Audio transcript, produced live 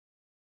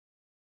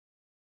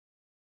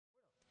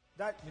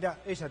Mirá,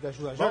 ella te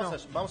ayuda.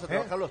 Vamos a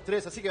trabajar los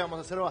tres, así que vamos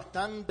a hacer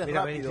bastante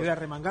rápido. Vení, te voy a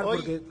remangar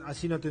porque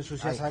así no te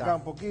ensucias acá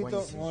un poquito.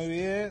 Buenísimo. Muy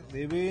bien,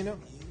 divino.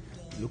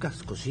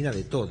 Lucas cocina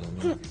de todo,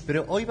 ¿no?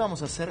 Pero hoy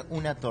vamos a hacer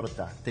una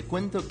torta. ¿Te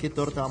cuento qué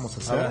torta vamos a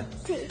hacer?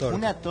 Sí.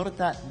 Una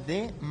torta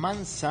de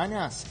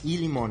manzanas y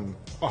limón.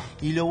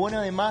 Y lo bueno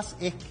además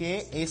es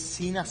que es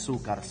sin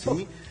azúcar,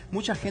 ¿sí?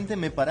 Mucha gente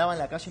me paraba en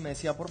la calle y me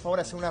decía, por favor,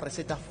 haz una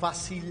receta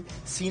fácil,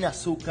 sin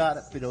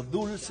azúcar, pero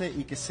dulce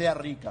y que sea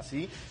rica,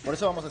 ¿sí? Por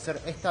eso vamos a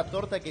hacer esta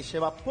torta que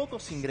lleva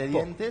pocos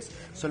ingredientes.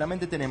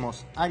 Solamente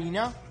tenemos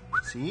harina,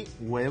 ¿sí?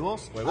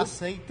 Huevos,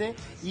 aceite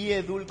y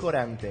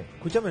edulcorante.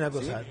 Escuchame una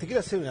cosa, ¿sí? Te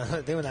quiero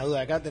hacer tengo una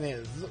duda acá. Tenés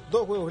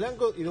 2 huevos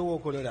blancos y 2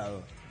 huevos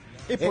colorados.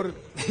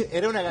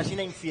 Era una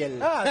gallina infiel.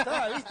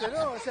 Está, viste,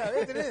 ¿no? O sea,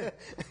 tenés,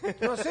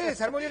 no sé,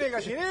 se armó bien el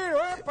gallinero,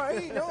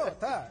 ahí, no,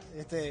 está.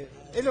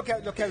 Es lo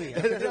que había.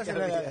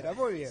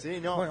 Muy bien. Sí,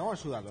 no. Bueno, vamos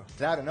a ayudarlo.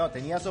 Claro, no,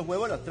 tenía esos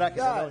huevos, los traje,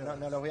 claro.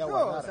 no los voy a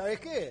guardar. ¿Sabes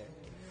qué?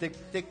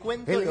 Te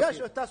cuento. El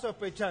gallo está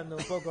sospechando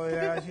un poco de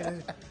la gallina.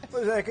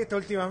 Pues sabes que esto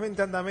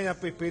últimamente anda media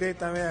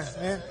pispireta,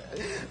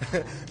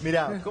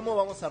 Mirá, ¿cómo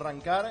vamos a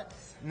arrancar?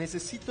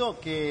 Necesito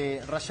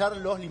que rallar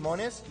los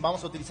limones.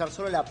 Vamos a utilizar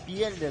solo la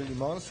piel del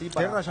limón, ¿sí?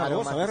 Para rallar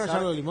vos? ¿Sabés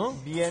rallar el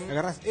limón? Bien.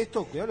 Agarrás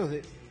esto, cuidado los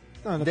de...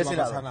 No te va a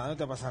pasar nada, no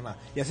te va a pasar nada.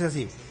 Y haces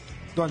así.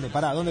 ¿Dónde?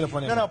 Pará, ¿dónde lo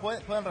ponemos? No,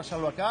 pueden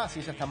rallarlo acá, así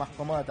ella está más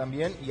cómoda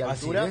también y a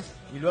altura.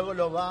 Y luego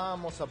lo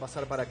vamos a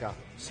pasar para acá,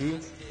 ¿sí?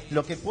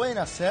 Lo que pueden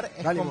hacer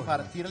es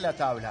compartir la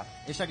tabla.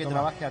 Ella que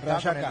trabaje acá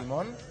con el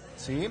limón,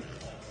 ¿sí?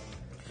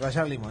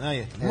 Rallar limón, ahí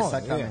está.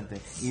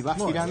 Exactamente. Y vas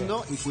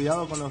girando y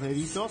cuidado con los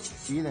deditos,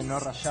 ¿sí? De no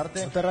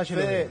rayarte. No te rayes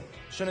los dedos.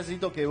 Yo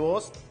necesito que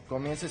vos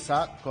comiences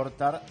a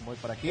cortar, voy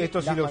por aquí.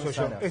 Esto sí lo uso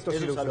yo. Esto sí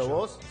lo uso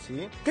vos,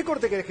 ¿sí? ¿Qué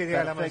corte querés que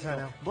diga la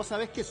manzana? Vos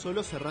sabés que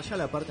solo se raya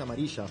la parte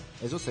amarilla.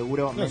 Eso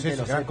seguramente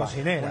lo gran sepa.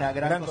 Cocinera. Una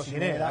gran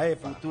cocinera,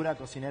 futura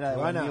cocinera de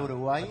Buen día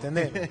Uruguay.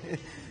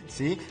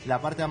 ¿Sí?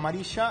 La parte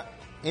amarilla,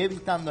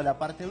 evitando la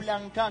parte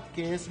blanca,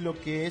 que es lo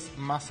que es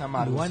más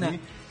amargo. Luana, ¿sí?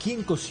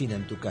 ¿Quién cocina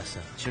en tu casa?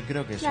 Yo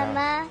creo que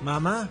ya.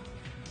 ¿Mamá?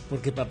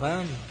 Porque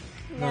papá...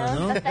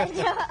 No, papá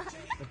no.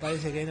 Me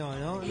parece que no.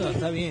 No,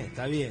 está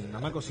bien.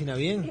 ¿Mamá cocina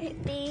bien?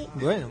 Sí.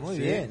 Bueno, muy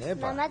bien,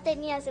 Mamá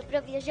tenía su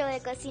propio show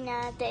de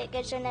cocina antes de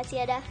que yo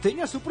naciera.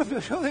 ¿Tenía su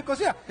propio show de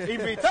cocina?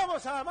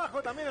 Invitamos a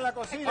Majo también a la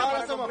cocina.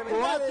 Ahora somos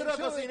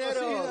 4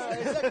 cocineros.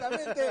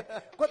 Exactamente.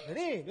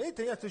 Vení,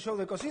 tenías tu show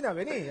de cocina,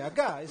 vení,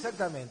 acá,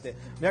 exactamente.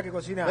 Mirá que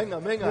cocina.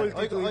 Venga.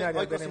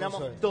 Hoy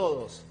cocinamos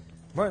todos.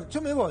 Bueno,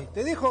 yo me voy.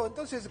 Te dejo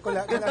entonces con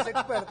las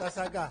expertas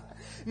acá.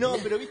 No,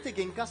 pero viste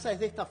que en casa es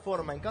de esta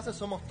forma. En casa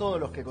somos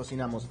todos los que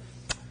cocinamos.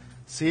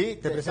 ¿Sí?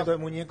 ¿Te presento el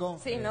muñeco?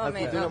 Sí, no,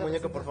 el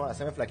muñeco, por favor,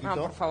 haceme flaquito.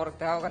 No, por favor,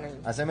 te hago con el...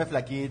 Haceme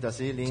flaquito,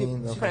 así,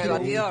 lindo. Sí, con el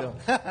batidor.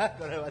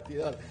 Con el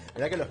batidor.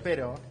 Mirá que lo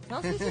espero.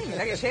 No, sí,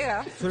 mirá que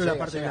llega. Solo la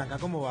parte blanca,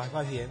 ¿cómo vas?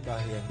 Vas bien.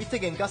 Viste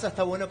que en casa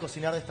está bueno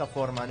cocinar de esta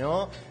forma,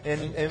 ¿no?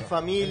 En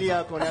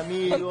familia, con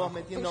amigos,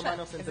 metiendo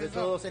manos entre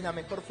todos, es la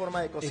mejor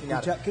forma de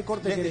cocinar. Escucha, ¿qué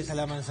corte querés a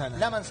la manzana?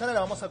 La manzana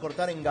la vamos a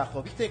cortar en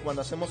gajos. ¿Viste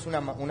cuando hacemos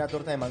una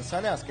torta de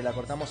manzanas, que la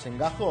cortamos en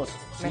gajos?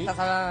 ¿Me estás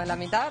a la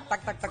mitad?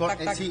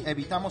 Tac. Sí,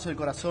 evitamos el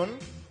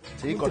corazón.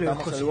 Sí,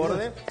 cortamos el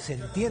borde. Se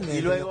entiende.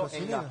 Y luego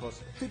en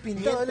gajos. Estoy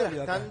pintado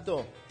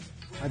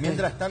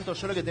Mientras tanto,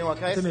 yo lo que tengo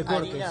acá es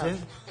harina.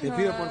 Te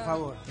pido por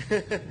favor.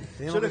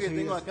 Yo lo que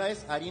tengo acá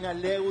es harina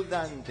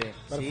leudante.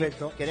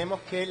 Perfecto. ¿sí?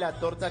 Queremos que la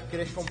torta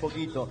crezca un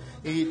poquito.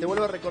 Y te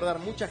vuelvo a recordar,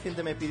 mucha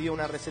gente me pidió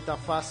una receta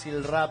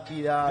fácil,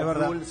 rápida,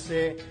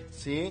 dulce,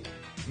 ¿sí?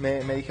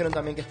 Me dijeron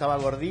también que estaba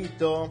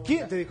gordito.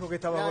 ¿Quién te dijo que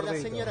estaba gordito?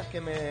 Las señoras que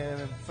me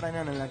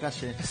frenan en la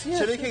calle.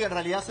 Yo le dije que en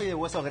realidad soy de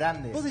huesos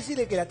grandes. Vos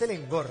decirle que la tele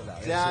engorda.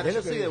 Claro,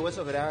 yo soy de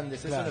huesos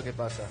grandes, eso es lo que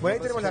pasa. Bueno,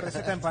 ahí tenemos la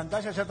receta en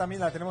pantalla, ya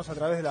también la tenemos a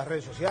través de las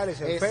redes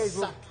sociales, en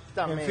Facebook.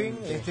 En fin,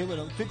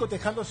 estoy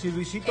cotejando si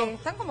Luisito...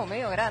 están como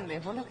medio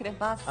grandes, vos los querés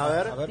más. A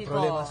ver,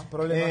 tipo...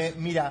 problemas.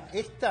 Mira,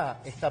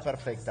 esta está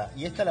perfecta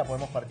y esta la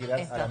podemos partir a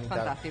la mitad.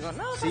 Fantástico.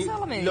 No, ¿sí?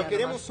 Lo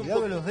queremos un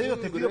poco. Los dedos,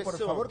 te pido por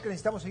favor que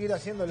necesitamos seguir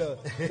haciendo los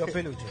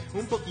peluches.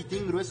 Un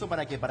poquitín grueso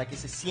para que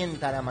se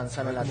sienta la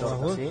manzana en la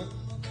torta, ¿sí?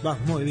 Vas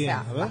muy bien,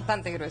 a ver.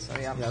 Bastante grueso,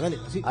 digamos. Ya, dale,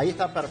 sí. Ahí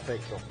está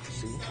perfecto,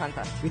 sí.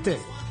 Fantástico. ¿Viste?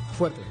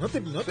 Fuerte, no te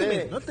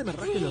me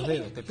rasques los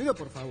dedos, te pido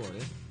por favor,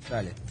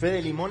 Dale. Fe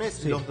de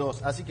limones, los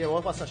dos, así que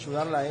vos vas a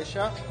ayudarla a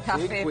ella,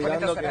 ¿sí?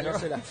 Cuidando que no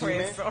se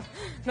lastime.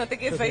 No te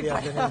quedes ahí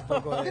tener un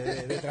poco de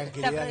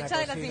tranquilidad. Te aprovechás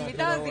de las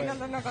invitadas y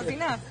no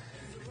cocinás.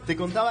 Te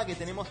contaba que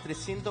tenemos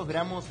 300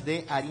 gramos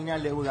de harina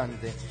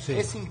leudante. Sí.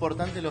 Es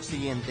importante lo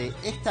siguiente,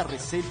 esta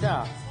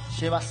receta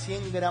lleva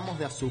 100 gramos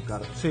de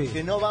azúcar. Sí.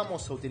 Que no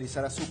vamos a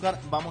utilizar azúcar,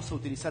 vamos a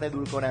utilizar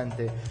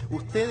edulcorante.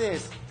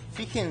 Ustedes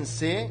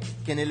Fíjense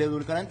que en el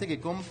edulcorante que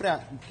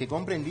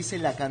compren dice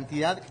la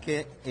cantidad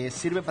que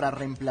sirve para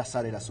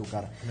reemplazar el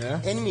azúcar.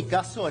 En mi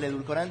caso, el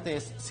edulcorante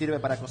sirve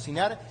para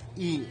cocinar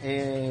y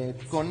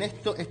con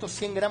estos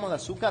 100 gramos de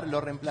azúcar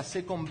lo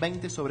reemplacé con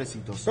 20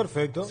 sobrecitos.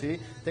 Perfecto. ¿Sí?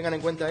 Tengan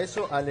en cuenta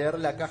eso al leer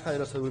la caja de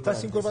los edulcorantes.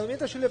 Estás incorporando.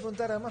 Mientras yo le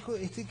preguntara a Majo,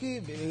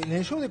 ¿qué, en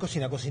el show de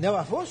cocina,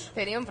 ¿cocinabas vos?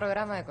 Tenía un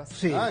programa de cocina.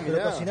 Sí, pero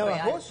mirá. ¿cocinabas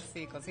Real, vos?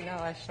 Sí,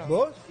 cocinaba yo.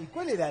 ¿Vos? ¿Y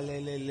cuál era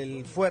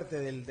el fuerte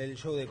del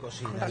show de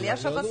cocina? En realidad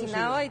yo Lo dulce.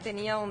 cocinaba y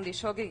tenía un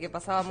DJ que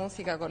pasaba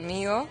música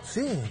conmigo.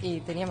 Sí.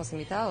 Y teníamos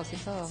invitados y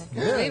todo.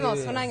 Mirá, Estuvimos qué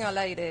bien. un año al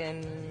aire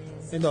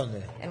 ¿En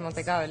dónde? en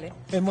Montecable.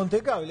 En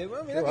Montecable.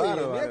 Bueno, mirá Qué qué bien,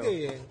 bárbaro. mirá qué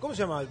bien. ¿Cómo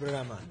se llamaba el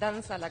programa?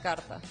 Danza a la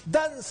carta.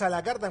 Danza a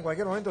la carta, en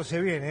cualquier momento se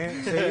viene,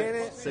 ¿eh? Se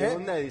viene.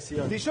 Segunda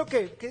edición. ¿Dijo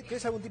qué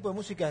es algún tipo de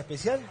música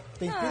especial?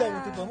 ¿Te inspira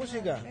algún tipo de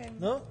música?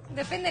 ¿No?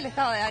 Depende del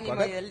estado de ánimo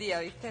Acá- y del día,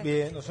 ¿viste?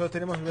 Bien, nosotros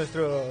tenemos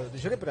nuestro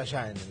DJ, pero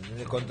allá en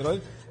el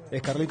control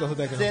es Carlitos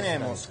J. que nos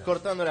Tenemos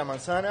cortando las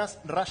manzanas,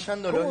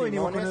 rallando ¿Cómo los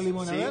venimos limones. con el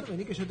limón? A ¿sí? ver,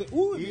 vení que yo te...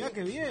 Uy, Y- mirá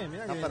qué bien,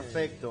 mirá Está que bien.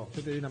 perfecto.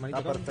 Yo te doy una manita.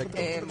 Está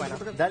perfecto. Bueno.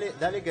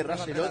 Dale que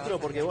raye el otro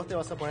porque vos te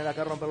vas a poner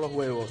acá a romper los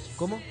huevos.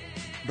 ¿Cómo?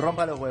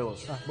 Rompa los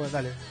huevos. Ah, bueno,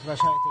 dale, raya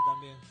este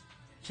también.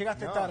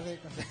 Llegaste No. tarde.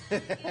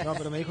 No,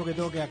 pero me dijo que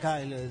tengo que acá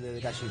el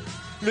de gallina.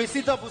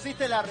 Luisito,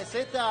 ¿pusiste la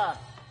receta?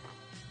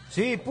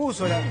 Sí,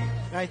 puso la...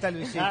 Ahí está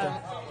Luisito.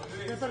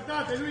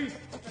 Despertate, Luis.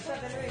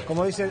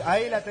 Como dice,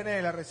 ahí la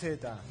tenés la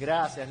receta.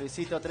 Gracias,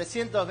 Luisito.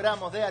 300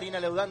 gramos de harina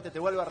leudante, te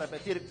vuelvo a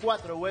repetir,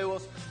 4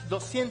 huevos,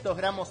 200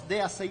 gramos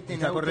de aceite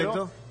 ¿Está neutro.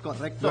 correcto?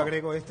 Correcto. Lo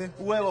agrego este.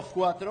 Huevos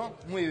 4,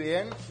 muy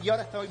bien. Y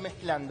ahora estoy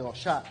mezclando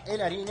ya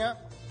la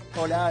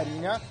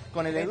harina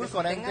con el ¿Ves?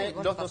 edulcorante, ¿Y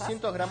vos los lo pasás?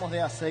 200 gramos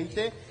de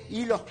aceite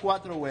y los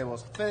 4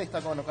 huevos. Fede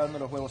está colocando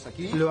los huevos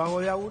aquí. Lo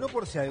hago de a uno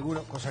por si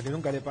alguno, cosa que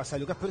nunca le pasa a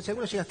Lucas, pero si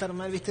alguno llega a estar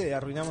mal, viste,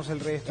 arruinamos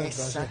el resto.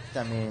 Entonces,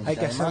 Exactamente. hay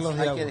que Además, hacerlos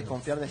de hay a que uno.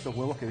 desconfiar de estos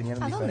huevos que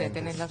vinieron ¿A dónde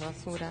diferentes. tenés la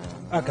basura?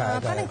 Acá,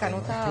 Están acá.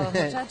 encanutados,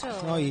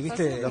 muchachos. No, y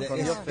viste, Los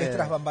comió Fede. es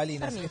tras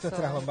bambalinas, Permiso, esto es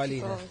tras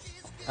bambalinas.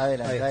 chicos.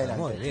 Adelante, Ahí está,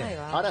 adelante. muy bien. Ahí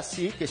va. Ahora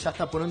sí, que ya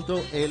está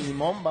pronto el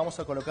limón, vamos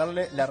a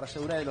colocarle la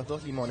ralladura de los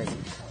 2 limones.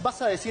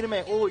 Vas a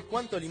decirme, uy,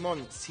 ¿cuánto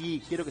limón?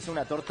 Sí, quiero que sea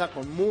una torta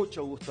con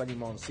mucho gusto a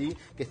limón, ¿sí?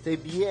 Que esté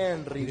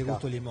bien Y de rica.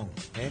 gusto limón,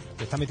 ¿eh?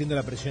 Te está metiendo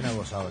la presión a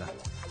vos ahora.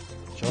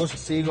 Yo Vos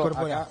sigo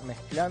incorporá. acá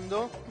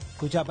mezclando.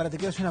 Escuchá, para, te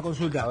quiero hacer una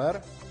consulta. A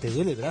ver. ¿Te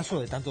duele el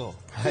brazo de tanto?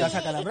 ¿Te vas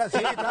a calambrar? Sí,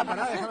 está,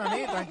 pará, déjame a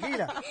mí,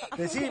 tranquila.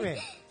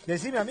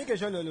 Decime a mí que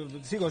yo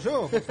lo sigo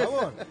yo, por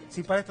favor.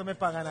 Si para esto me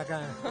pagan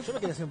acá. Yo me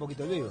quería hacer un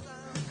poquito el vivo.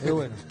 Pero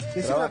bueno.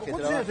 Decime, Trabaje,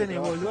 ¿cuántos años tenés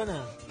trabaje. vos,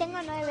 Luana? Tengo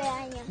 9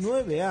 años.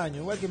 9 años,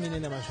 igual que mi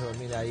nena mayor,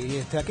 mira.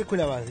 ¿Y ¿a qué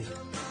escuela vas?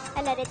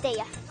 A la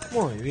aretella.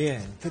 Muy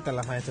bien. ¿Qué tal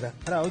las maestras?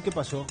 Pará, ¿hoy qué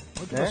pasó?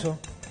 ¿Hoy qué ¿Eh? pasó?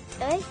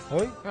 ¿Hoy?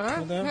 ¿Hoy? Ah,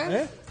 ¿No tenemos-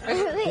 ¿eh?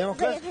 ¿Tenemos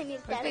Voy a clase? venir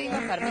Hoy pedimos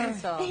tarde.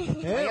 permiso.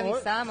 Hoy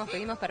avisamos,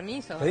 pedimos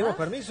permiso. ¿Pedimos ¿verdad?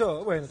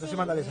 permiso? Bueno, entonces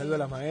mándale saludos a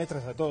las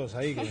maestras, a todos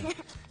ahí,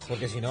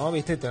 porque si no,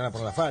 viste, te van a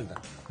poner la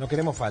falta. No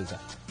queremos falta.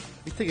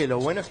 Viste que lo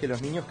bueno es que los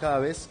niños cada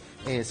vez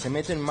se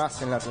meten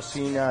más en la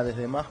cocina,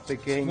 desde más No,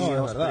 pequeños, es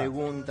verdad.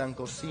 preguntan,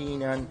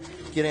 cocinan,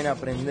 quieren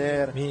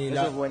aprender.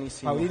 Eso es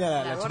buenísimo. Paulina,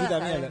 La la gorda chiquita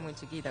está mía. muy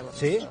chiquita. Y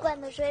 ¿Sí?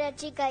 cuando yo era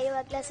chica iba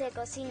a clase de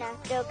cocina,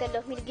 creo que en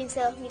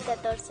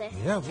 2015-2014.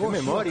 Mirá vos, Qué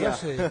memoria. una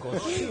clase de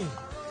cocina.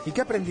 ¿Y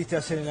qué aprendiste a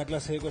hacer en la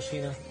clase de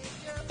cocina?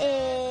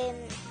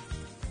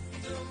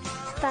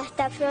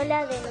 Pasta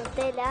frola de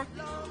Nutella.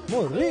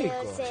 Muy de rico.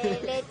 dulce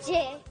de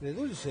leche. De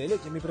dulce de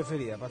leche, mi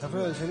preferida. Pasta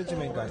frola de dulce de leche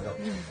me encanta.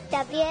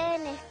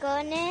 También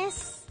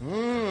escones.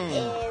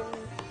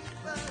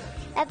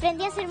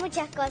 Aprendí a hacer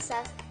muchas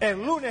cosas.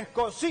 El lunes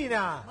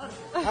cocina.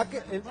 ¿A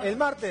qué? ¿El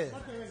martes?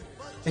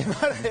 El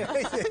martes,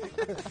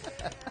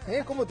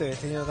 ¿viste? ¿Cómo te ves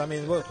teniendo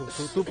también vos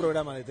tu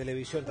programa de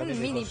televisión también?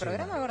 Un de mini cocina?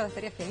 programa, gorda,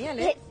 estaría genial,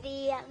 ¿eh?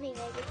 Sí, a mí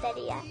me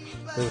gustaría.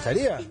 ¿Te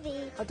gustaría? Sí.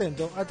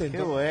 Atento, atento.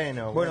 Qué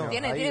bueno. Bueno,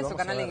 Tiene ahí su vamos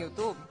canal a en ver.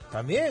 YouTube.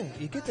 ¿También?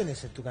 ¿Y qué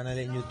tenés en tu canal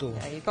en YouTube?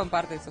 Ahí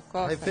comparte sus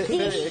Ay, cosas.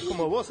 Fede, es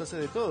como vos, hace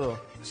de todo.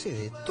 Sí,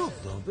 de todo.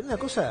 Pero una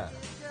cosa...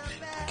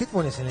 ¿Qué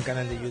pones en el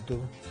canal de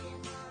YouTube?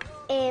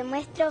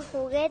 Muestro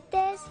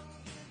juguetes.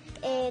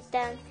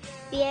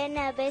 También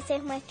a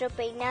veces muestro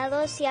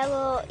peinados y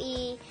hago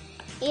y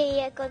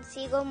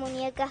consigo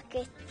muñecas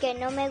que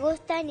no me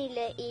gustan y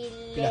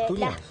las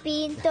tuyas? las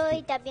pinto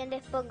y también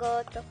les pongo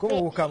otros.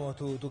 ¿Cómo buscamos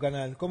tu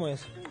canal? ¿Cómo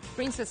es?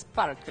 Princess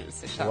Sparkle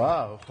se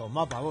llama. Wow.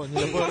 Tomá pa' vos,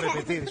 ni lo puedo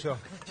repetir yo.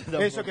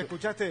 tampoco. Eso que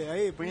escuchaste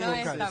ahí, No es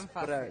buscalo. tan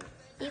fácil.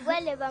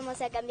 Igual le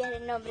vamos a cambiar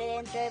el nombre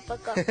dentro de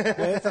poco.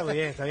 Está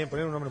bien,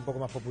 poner un nombre un poco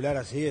más popular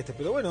así,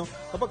 pero bueno,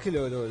 capaz que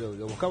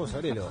lo buscamos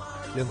ahora y lo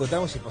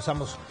encontramos y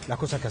pasamos las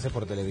cosas que haces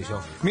por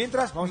televisión.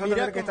 Mientras, vamos a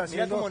Mirá ver qué está cómo-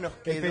 mirá haciendo cómo nos el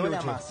quedó la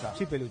peluche. masa.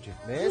 Sí, peluche.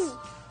 ¿Ves?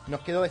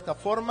 Nos quedó de esta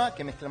forma,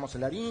 que mezclamos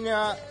la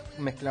harina,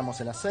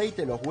 mezclamos el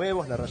aceite, los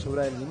huevos, la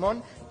ralladura del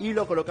limón y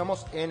lo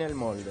colocamos en el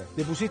molde.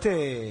 Le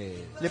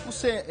pusiste... Le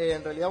puse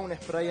en realidad un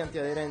spray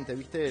antiadherente,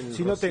 ¿viste? El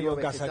Si no rocío tengo en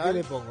casa, vegetal. ¿qué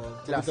le pongo? Un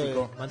poquito Clásico. de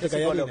 ¿Qué manteca se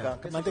y harina. coloca?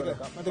 ¿Qué se Manteca-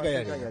 coloca? manteca y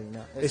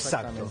harina.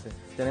 Exactamente. Exacto.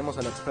 Tenemos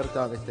a la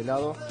experta de este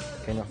lado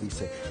que nos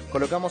dice.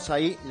 Colocamos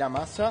ahí la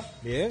masa.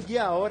 Bien. Y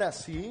ahora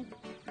sí,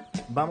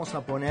 vamos a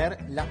poner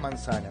las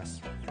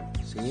manzanas.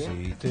 ¿sí?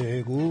 Si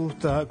te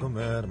gusta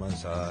comer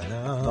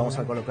manzanas. Vamos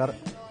a colocar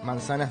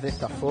manzanas de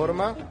esta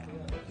forma.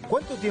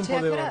 ¿Cuánto tiempo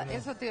Che, de espera, horno?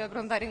 eso te iba a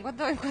preguntar, ¿en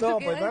cuánto No, queda pues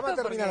el programa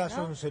esto? termina a Porque, las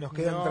 ¿no? 11, nos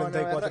quedan No,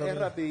 34 es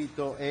minutos.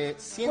 rapidito.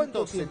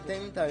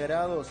 170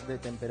 grados de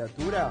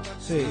temperatura.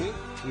 Sí.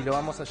 Y lo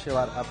vamos a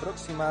llevar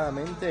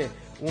aproximadamente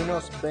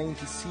unos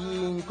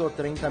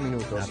 25-30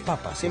 minutos. La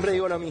papa, Siempre sí.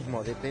 digo lo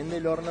mismo, depende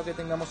del horno que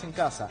tengamos en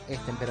casa. Es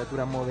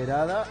temperatura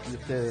moderada y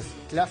ustedes,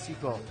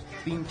 clásico,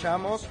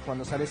 pinchamos,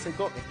 cuando sale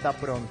seco está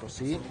pronto,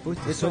 ¿sí?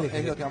 Eso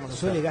es lo que vamos a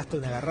 ¿Sole hacer. gasta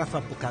una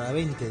garrafa cada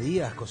 20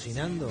 días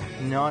cocinando?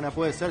 No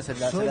puede ser, se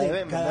la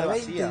deben cada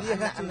vender 20 vacía. días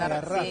gasta una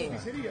garrafa. No, se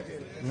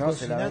la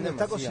Cocinando, venden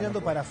está vacía, cocinando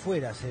no para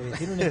afuera, se ve.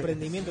 Tiene un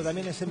emprendimiento,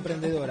 también es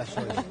emprendedora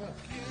Sole.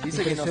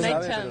 Dice que no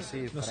Impresionante. sabe, pero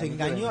sí. Nos para mí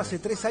engañó que hace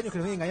 3 años que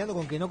nos viene engañando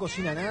con que no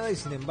cocina nada y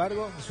sin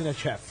embargo es una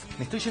chef.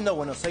 Me estoy yendo a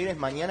Buenos Aires,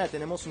 mañana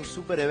tenemos un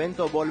super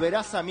evento.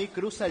 Volverás a mí,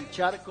 cruza el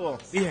charco.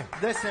 Bien.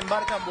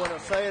 Desembarca en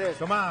Buenos Aires.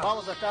 Tomá.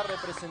 Vamos a estar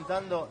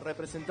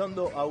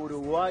representando a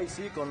Uruguay,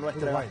 sí, con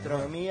nuestra Uruguay,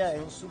 gastronomía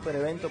en un super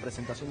evento,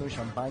 presentación de un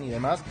champán y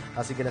demás.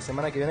 Así que la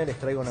semana que viene les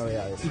traigo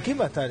novedades. ¿Y quién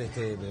va a estar?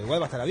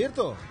 ¿Igual va a estar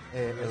abierto?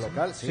 El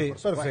local, sí, Sí, por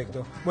supuesto.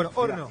 perfecto. Bueno,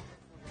 horno.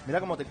 Mirá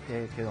cómo te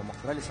quedó,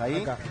 mostrarles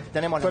ahí. Acá.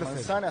 Tenemos las Perfecto.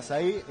 manzanas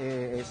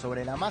ahí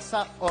sobre la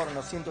masa,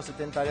 horno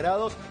 170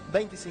 grados,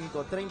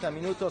 25-30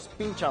 minutos,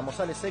 pinchamos,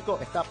 sale seco,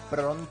 está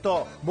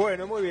pronto.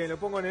 Bueno, muy bien, lo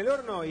pongo en el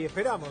horno y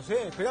esperamos,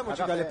 Esperamos,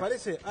 Acá, chicas, ¿les Fede.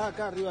 parece?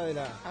 Acá arriba de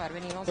la... A ver,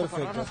 vení, vamos Perfecto. a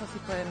forrarnos así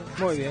pueden...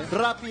 Muy bien.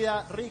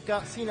 Rápida,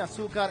 rica, sin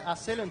azúcar,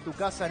 hacelo en tu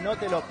casa, no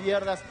te lo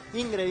pierdas.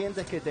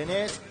 Ingredientes que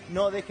tenés,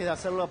 no dejes de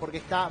hacerlo porque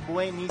está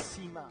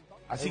buenísima.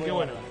 Así que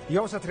bueno. Y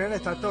vamos a estrenar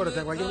esta torta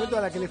en cualquier momento.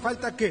 A la que le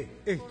falta,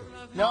 ¿qué? Esto.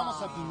 La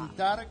vamos a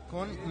pintar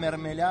con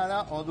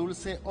mermelada o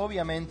dulce,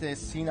 obviamente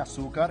sin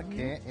azúcar,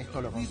 que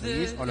esto lo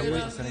conseguís o lo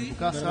puedes hacer en tu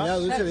casa. Mermelada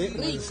dulce de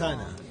rico.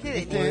 manzana. Qué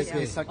Este es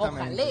delicia.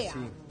 exactamente, Ojalea. sí.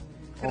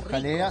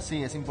 Ojalea,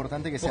 sí, es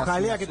importante que sea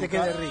Ojalá sin que te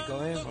azúcar. quede rico,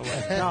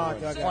 No,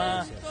 te va a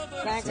quedar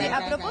dulce. Sí,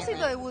 a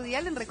propósito de Woody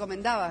Allen,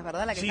 recomendabas,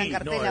 ¿verdad? La que está en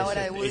cartel no,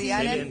 ahora es de Woody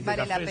Allen, excelente.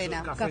 vale la Café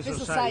pena. Café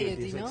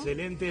Society, es ¿no?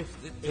 excelente,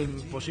 es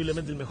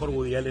posiblemente el mejor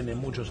Woody Allen en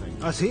muchos años.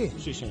 ¿Ah, sí?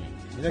 Sí, sí.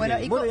 Mirá Bueno,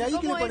 que- ¿y bueno, ¿y cómo- ahí qué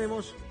le cómo es?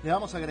 ponemos? Le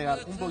vamos a agregar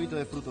un poquito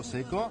de fruto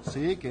seco,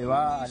 sí, que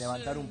va a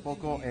levantar un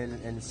poco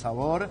el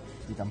sabor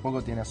y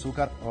tampoco tiene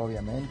azúcar,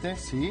 obviamente,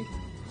 sí.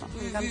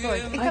 Me encantó.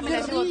 Esta me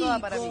la llevo toda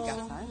para mi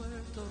casa.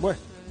 Bueno,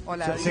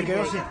 Hola. se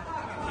quedó sin...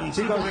 Y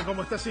sí, porque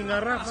como está sin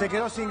garrafa, Se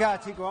quedó sin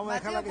gas, chicos. Vamos a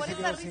dejarla Mateo, que por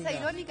se esa quedó sin risa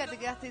gas. irónica te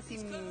quedaste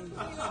sin...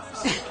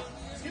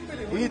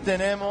 Y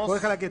tenemos... Vos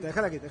déjala quieta,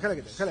 déjala quieta, déjala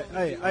quieta.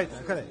 Ahí está,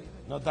 déjala ahí.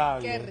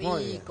 notable. Qué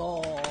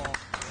rico.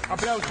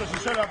 Aplausos y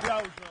solo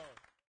aplausos.